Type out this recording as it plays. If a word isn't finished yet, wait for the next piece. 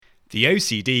The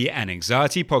OCD and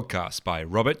Anxiety Podcast by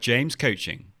Robert James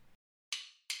Coaching.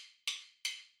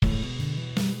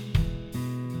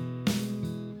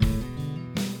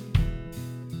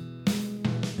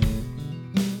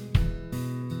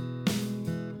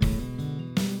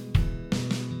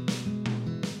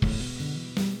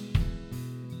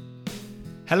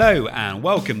 Hello and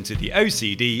welcome to the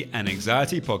OCD and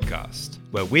Anxiety Podcast,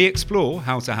 where we explore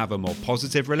how to have a more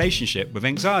positive relationship with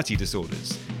anxiety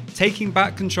disorders, taking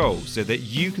back control so that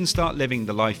you can start living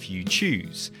the life you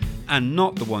choose and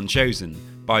not the one chosen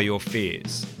by your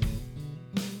fears.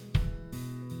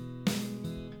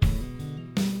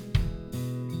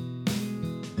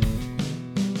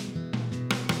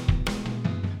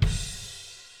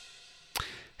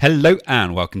 Hello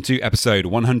and welcome to episode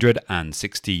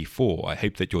 164. I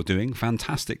hope that you're doing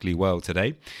fantastically well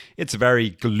today. It's a very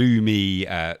gloomy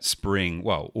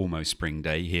almost spring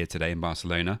day here today in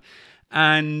Barcelona.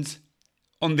 And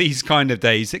on these kind of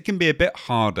days, it can be a bit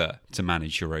harder to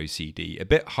manage your OCD, a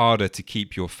bit harder to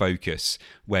keep your focus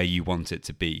where you want it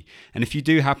to be. And if you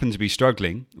do happen to be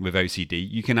struggling with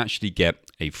OCD, you can actually get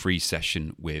a free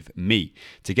session with me.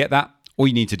 To get that, all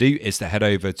you need to do is to head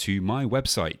over to my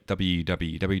website,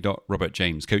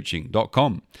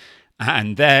 www.robertjamescoaching.com.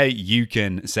 And there you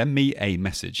can send me a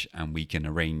message and we can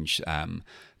arrange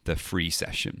the free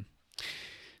session.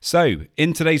 So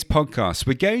in today's podcast,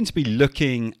 we're going to be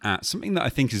looking at something that I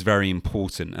think is very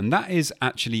important, and that is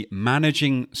actually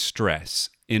managing stress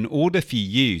in order for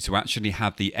you to actually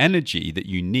have the energy that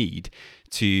you need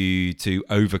to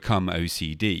overcome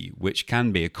OCD, which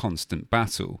can be a constant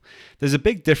battle. There's a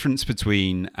big difference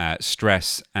between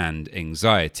stress and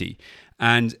anxiety,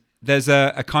 and there's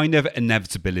a kind of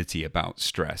inevitability about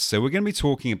stress. So we're going to be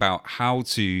talking about how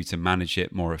to manage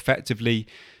it more effectively,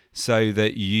 so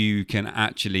that you can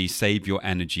actually save your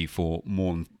energy for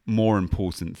more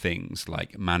important things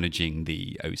like managing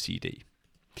the OCD.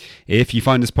 If you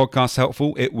find this podcast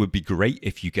helpful, it would be great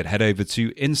if you could head over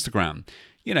to Instagram.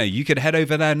 You could head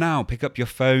over there now, pick up your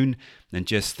phone and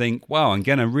just think, wow, I'm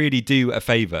going to really do a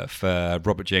favor for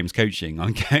Robert James Coaching.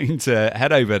 I'm going to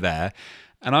head over there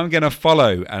and I'm going to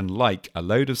follow and like a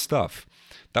load of stuff.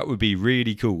 That would be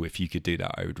really cool if you could do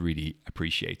that. I would really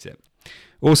appreciate it.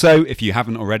 Also, if you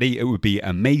haven't already, it would be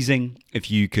amazing if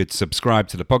you could subscribe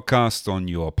to the podcast on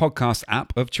your podcast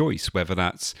app of choice, whether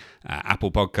that's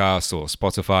Apple Podcasts or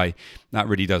Spotify. That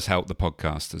really does help the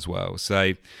podcast as well.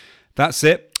 So that's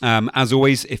it. As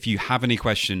always, if you have any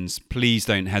questions, please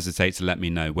don't hesitate to let me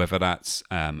know, whether that's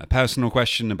a personal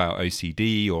question about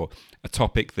OCD or a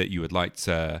topic that you would like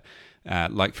for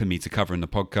me to cover in the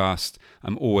podcast.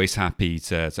 I'm always happy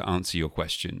to answer your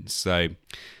questions. So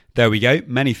there we go.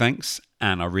 Many thanks,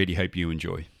 and I really hope you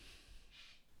enjoy.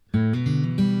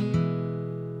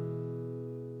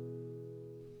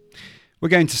 We're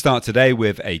going to start today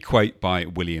with a quote by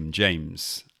William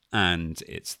James, and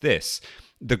it's this: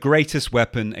 "The greatest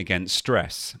weapon against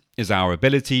stress is our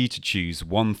ability to choose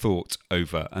one thought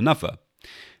over another."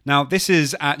 Now, this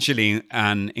is actually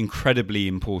an incredibly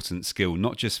important skill,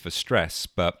 not just for stress,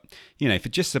 but, for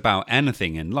just about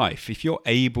anything in life. If you're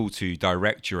able to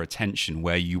direct your attention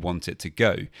where you want it to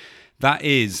go, that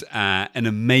is an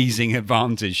amazing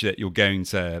advantage that you're going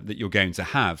to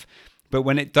have. But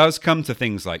when it does come to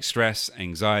things like stress,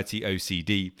 anxiety,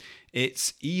 OCD,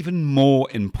 it's even more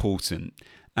important.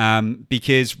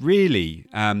 Because really,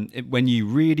 when you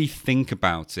really think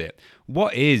about it,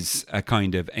 what is a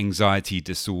kind of anxiety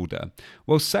disorder?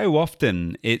 Well, so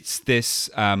often it's this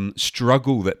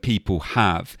struggle that people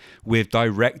have with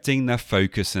directing their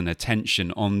focus and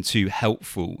attention onto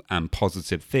helpful and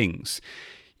positive things.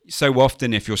 So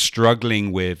often, if you're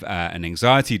struggling with an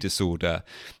anxiety disorder,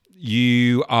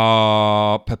 you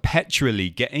are perpetually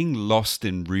getting lost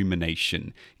in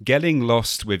rumination, getting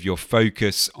lost with your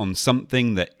focus on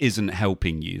something that isn't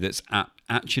helping you, that's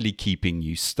actually keeping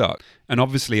you stuck. And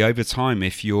obviously over time,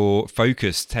 if your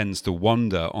focus tends to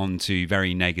wander onto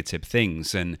very negative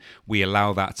things and we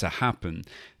allow that to happen,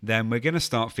 then we're going to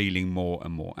start feeling more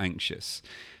and more anxious.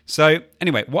 So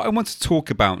anyway, what I want to talk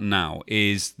about now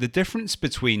is the difference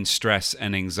between stress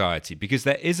and anxiety, because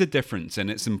there is a difference and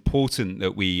it's important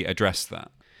that we address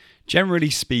that. Generally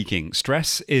speaking,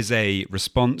 stress is a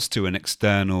response to an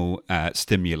external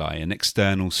stimuli, an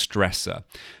external stressor,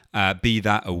 be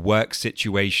that a work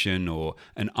situation or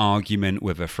an argument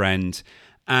with a friend.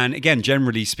 And again,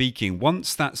 generally speaking,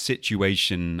 once that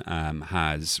situation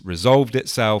has resolved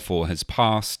itself or has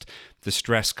passed, the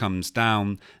stress comes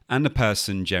down and the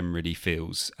person generally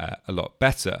feels a lot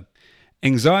better.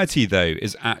 Anxiety, though,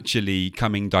 is actually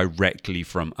coming directly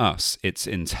from us. It's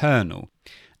internal.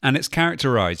 And it's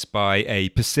characterized by a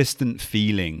persistent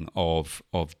feeling of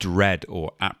dread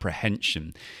or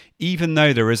apprehension, even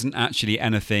though there isn't actually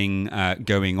anything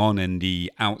going on in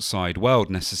the outside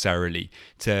world necessarily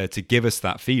to give us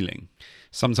that feeling.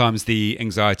 Sometimes the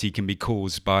anxiety can be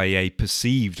caused by a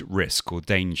perceived risk or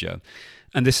danger,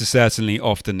 and this is certainly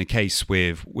often the case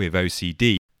with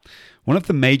OCD. One of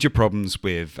the major problems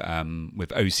with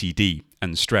OCD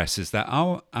and stress is that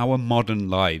our modern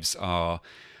lives are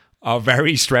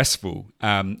very stressful.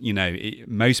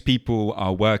 Most people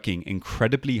are working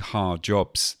incredibly hard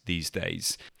jobs these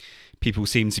days. People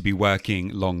seem to be working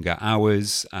longer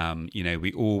hours.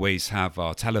 We always have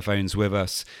our telephones with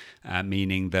us,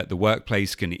 meaning that the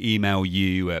workplace can email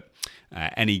you at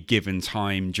any given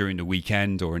time during the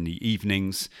weekend or in the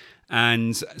evenings.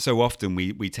 And so often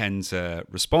we tend to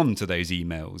respond to those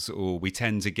emails, or we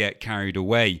tend to get carried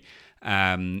away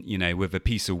with a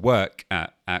piece of work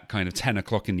at kind of 10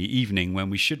 o'clock in the evening, when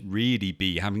we should really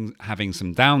be having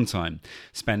some downtime,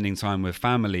 spending time with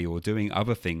family or doing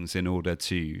other things in order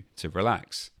to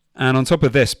relax. And on top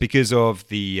of this, because of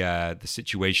the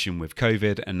situation with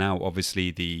COVID, and now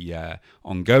obviously the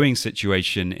ongoing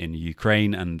situation in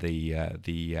Ukraine and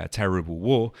the terrible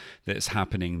war that's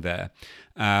happening there,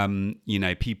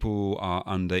 people are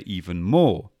under even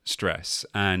more stress,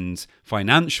 and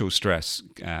financial stress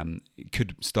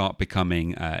could start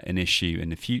becoming an issue in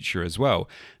the future as well.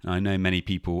 And I know many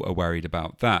people are worried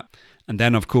about that. And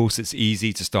then, of course, it's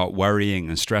easy to start worrying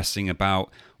and stressing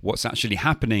about what's actually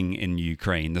happening in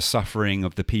Ukraine, the suffering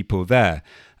of the people there,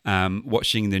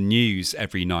 watching the news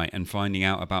every night and finding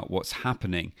out about what's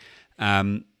happening.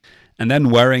 And then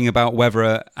worrying about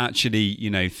whether actually,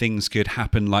 things could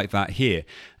happen like that here.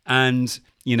 And,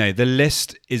 the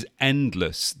list is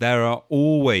endless. There are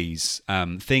always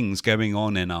things going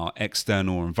on in our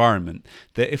external environment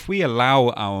that if we allow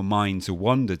our mind to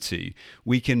wander to,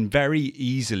 we can very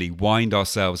easily wind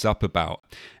ourselves up about.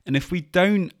 And if we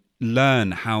don't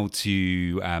learn how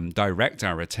to direct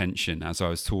our attention, as I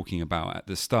was talking about at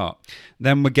the start,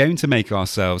 then we're going to make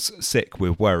ourselves sick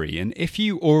with worry. And if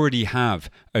you already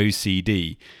have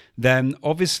OCD, then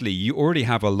obviously you already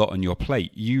have a lot on your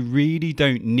plate. You really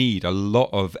don't need a lot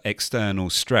of external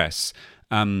stress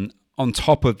on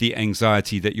top of the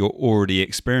anxiety that you're already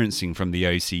experiencing from the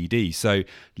OCD. So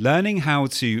learning how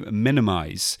to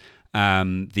minimize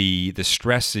the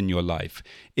stress in your life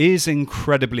is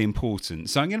incredibly important.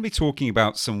 So I'm going to be talking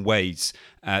about some ways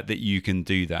that you can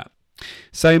do that.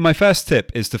 So my first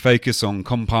tip is to focus on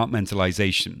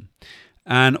compartmentalization.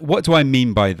 And what do I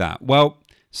mean by that? Well,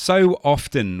 so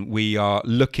often we are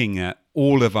looking at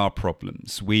all of our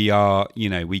problems. We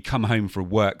come home from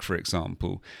work, for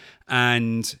example,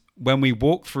 and when we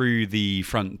walk through the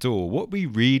front door, what we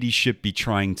really should be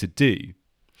trying to do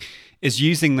is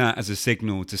using that as a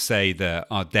signal to say that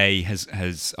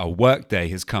our work day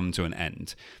has come to an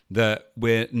end, that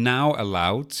we're now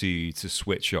allowed to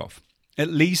switch off, at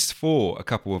least for a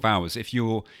couple of hours. If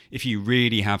you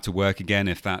really have to work again,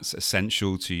 if that's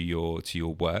essential to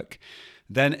your work,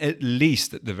 then at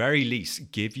the very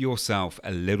least, give yourself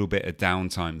a little bit of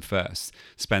downtime first.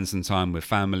 Spend some time with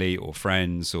family or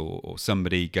friends or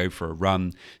somebody, go for a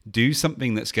run. Do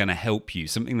something that's going to help you,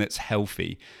 something that's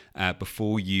healthy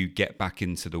before you get back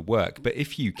into the work. But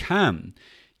if you can,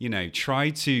 try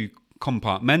to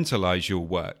compartmentalize your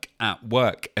work at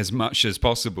work as much as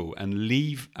possible and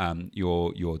leave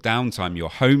your downtime, your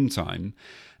home time,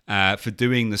 for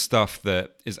doing the stuff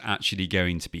that is actually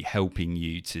going to be helping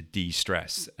you to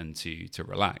de-stress and to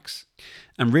relax.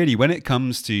 And really, when it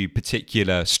comes to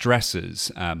particular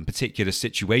stressors, particular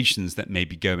situations that may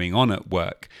be going on at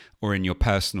work or in your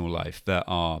personal life that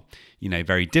are,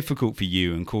 very difficult for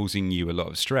you and causing you a lot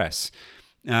of stress,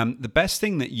 the best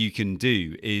thing that you can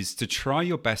do is to try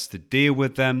your best to deal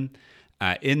with them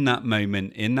in that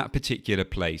moment, in that particular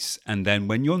place. And then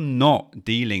when you're not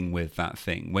dealing with that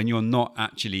thing, when you're not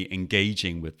actually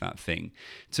engaging with that thing,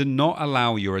 to not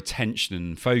allow your attention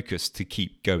and focus to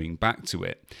keep going back to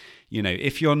it.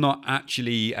 If you're not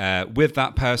actually with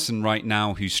that person right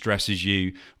now who stresses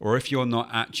you, or if you're not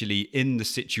actually in the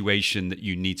situation that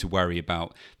you need to worry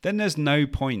about, then there's no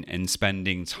point in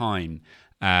spending time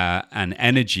and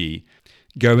energy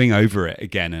going over it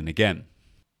again and again.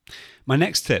 My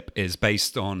next tip is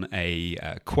based on a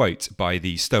quote by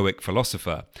the Stoic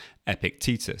philosopher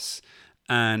Epictetus,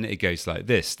 and it goes like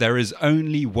this: "There is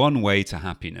only one way to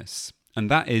happiness, and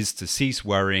that is to cease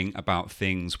worrying about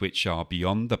things which are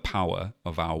beyond the power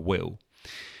of our will."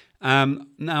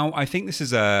 Now, I think this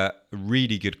is a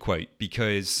really good quote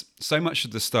because so much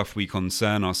of the stuff we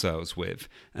concern ourselves with,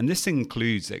 and this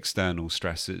includes external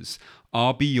stressors,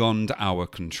 are beyond our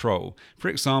control. For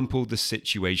example, the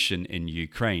situation in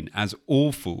Ukraine, as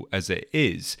awful as it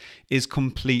is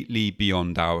completely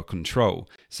beyond our control.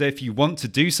 So if you want to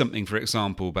do something, for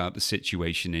example, about the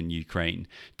situation in Ukraine,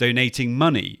 donating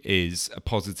money is a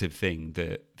positive thing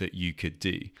that you could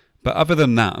do. But other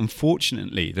than that,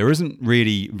 unfortunately, there isn't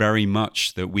really very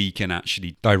much that we can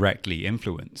actually directly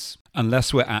influence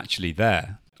unless we're actually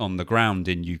there on the ground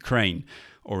in Ukraine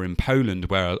or in Poland,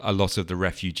 where a lot of the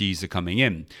refugees are coming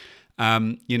in.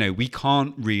 We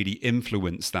can't really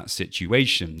influence that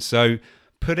situation. So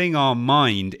putting our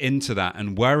mind into that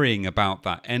and worrying about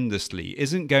that endlessly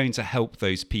isn't going to help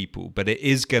those people, but it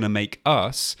is going to make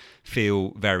us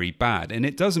feel very bad. And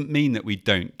it doesn't mean that we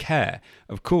don't care.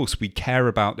 Of course, we care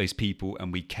about those people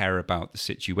and we care about the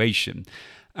situation.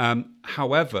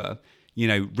 However,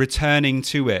 returning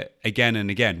to it again and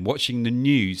again, watching the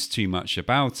news too much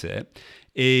about it,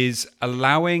 is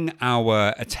allowing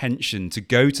our attention to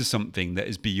go to something that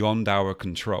is beyond our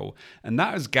control. And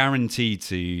that is guaranteed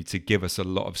to give us a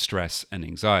lot of stress and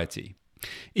anxiety.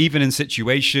 Even in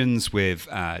situations with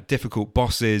difficult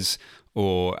bosses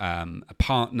or a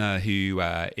partner who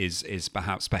is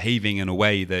perhaps behaving in a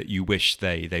way that you wish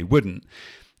they wouldn't.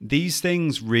 These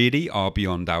things really are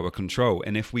beyond our control.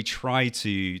 And if we try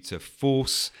to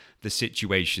force the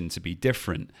situation to be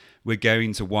different, we're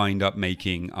going to wind up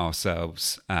making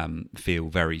ourselves feel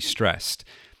very stressed.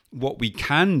 What we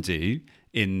can do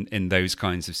in those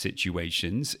kinds of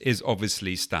situations is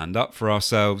obviously stand up for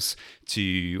ourselves,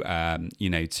 to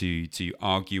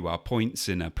argue our points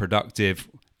in a productive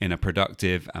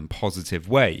and positive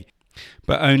way.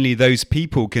 But only those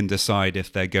people can decide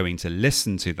if they're going to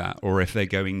listen to that or if they're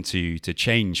going to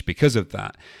change because of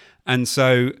that. And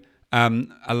so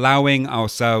allowing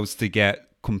ourselves to get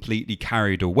completely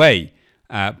carried away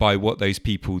by what those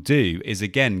people do is,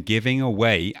 again, giving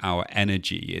away our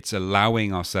energy. It's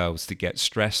allowing ourselves to get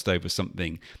stressed over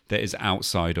something that is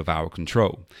outside of our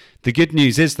control. The good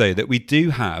news is, though, that we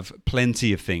do have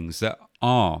plenty of things that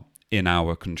are in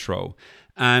our control.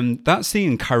 And that's the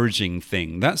encouraging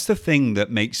thing. That's the thing that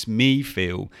makes me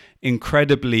feel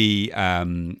incredibly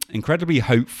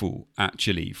hopeful,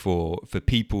 actually, for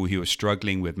people who are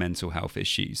struggling with mental health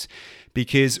issues,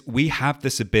 because we have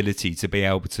this ability to be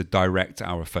able to direct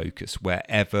our focus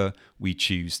wherever we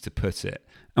choose to put it.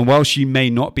 And whilst you may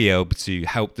not be able to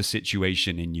help the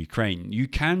situation in Ukraine, you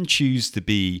can choose to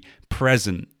be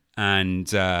present and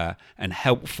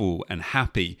helpful and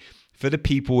happy for the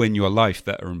people in your life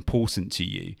that are important to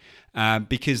you,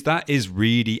 because that is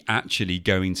really actually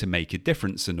going to make a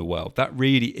difference in the world. That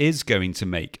really is going to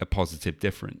make a positive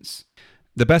difference.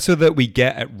 The better that we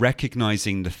get at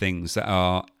recognizing the things that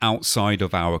are outside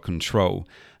of our control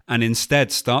and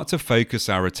instead start to focus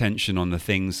our attention on the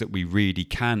things that we really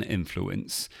can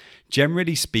influence,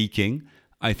 generally speaking,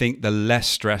 I think the less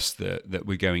stress that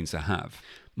we're going to have.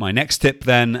 My next tip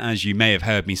then, as you may have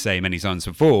heard me say many times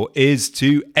before, is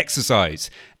to exercise.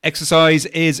 Exercise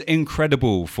is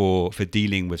incredible for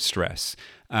dealing with stress.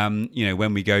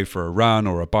 When we go for a run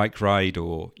or a bike ride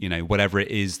or, whatever it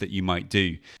is that you might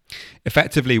do.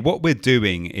 Effectively, what we're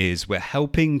doing is we're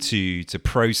helping to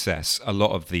process a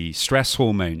lot of the stress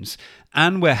hormones,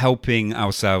 and we're helping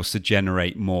ourselves to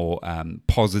generate more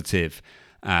positive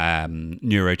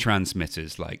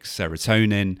neurotransmitters like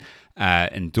serotonin,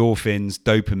 endorphins,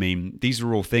 dopamine. These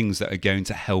are all things that are going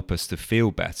to help us to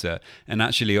feel better. And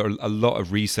actually, a lot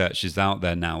of research is out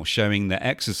there now showing that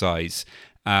exercise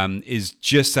is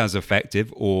just as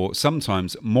effective or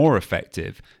sometimes more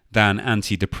effective than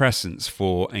antidepressants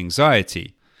for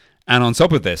anxiety. And on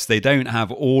top of this, they don't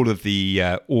have all of the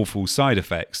awful side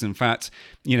effects. In fact,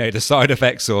 the side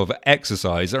effects of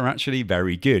exercise are actually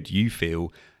very good. You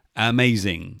feel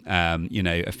amazing,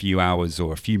 a few hours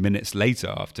or a few minutes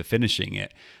later after finishing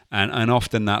it. And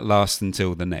often that lasts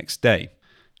until the next day.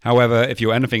 However, if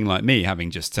you're anything like me,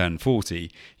 having just turned 40,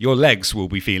 your legs will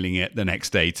be feeling it the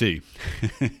next day too.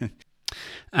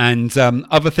 And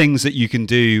other things that you can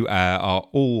do are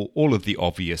all of the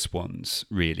obvious ones,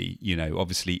 really.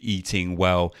 Obviously eating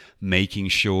well, making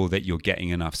sure that you're getting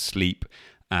enough sleep,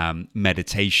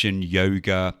 meditation,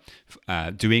 yoga,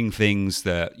 doing things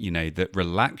that that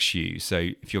relax you. So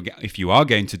if you are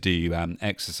going to do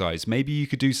exercise, maybe you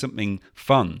could do something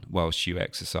fun whilst you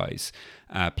exercise,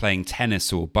 playing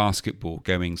tennis or basketball,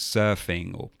 going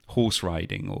surfing or horse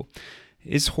riding. Or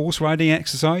is horse riding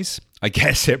exercise? I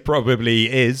guess it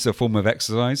probably is a form of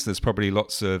exercise. There's probably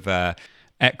lots of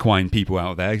equine people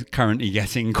out there currently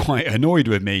getting quite annoyed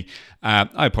with me.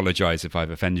 I apologize if I've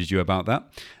offended you about that.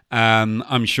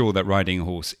 I'm sure that riding a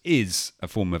horse is a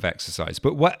form of exercise,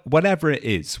 but whatever it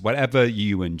is, whatever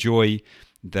you enjoy,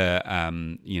 that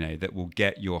that will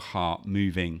get your heart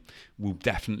moving will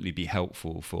definitely be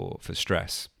helpful for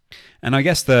stress. And I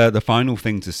guess the final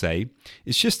thing to say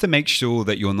is just to make sure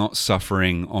that you're not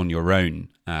suffering on your own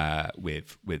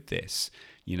with this.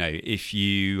 If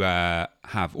you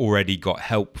have already got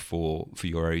help for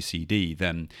your OCD,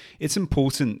 then it's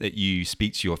important that you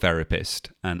speak to your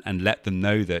therapist and let them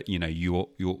know that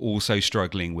you're also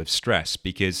struggling with stress,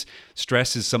 because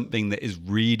stress is something that is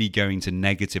really going to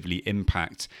negatively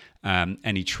impact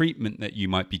any treatment that you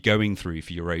might be going through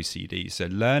for your OCD. So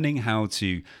learning how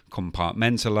to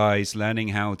compartmentalize, learning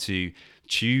how to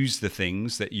choose the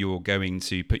things that you're going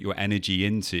to put your energy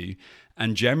into,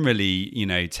 and generally,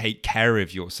 take care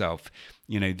of yourself.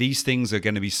 These things are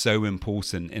going to be so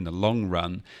important in the long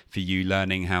run for you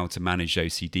learning how to manage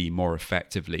OCD more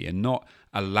effectively and not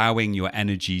allowing your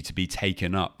energy to be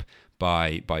taken up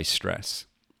by stress.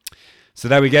 So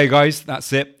there we go, guys.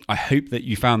 That's it. I hope that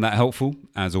you found that helpful.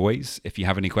 As always, if you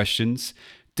have any questions,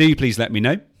 do please let me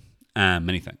know. And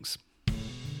many thanks.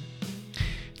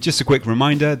 Just a quick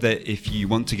reminder that if you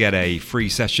want to get a free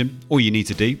session, all you need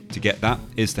to do to get that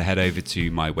is to head over to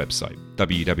my website,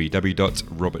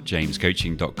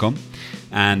 www.robertjamescoaching.com.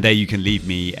 And there you can leave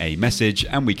me a message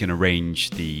and we can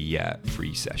arrange the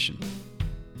free session.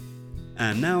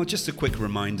 And now just a quick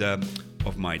reminder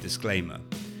of my disclaimer.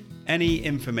 Any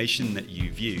information that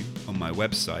you view on my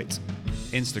website,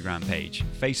 Instagram page,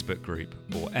 Facebook group,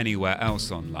 or anywhere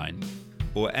else online,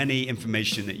 or any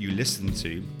information that you listen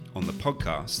to on the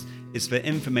podcast is for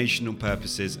informational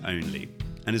purposes only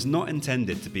and is not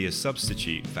intended to be a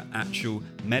substitute for actual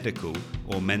medical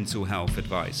or mental health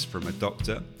advice from a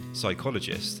doctor,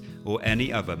 psychologist, or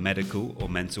any other medical or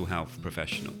mental health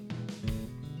professional.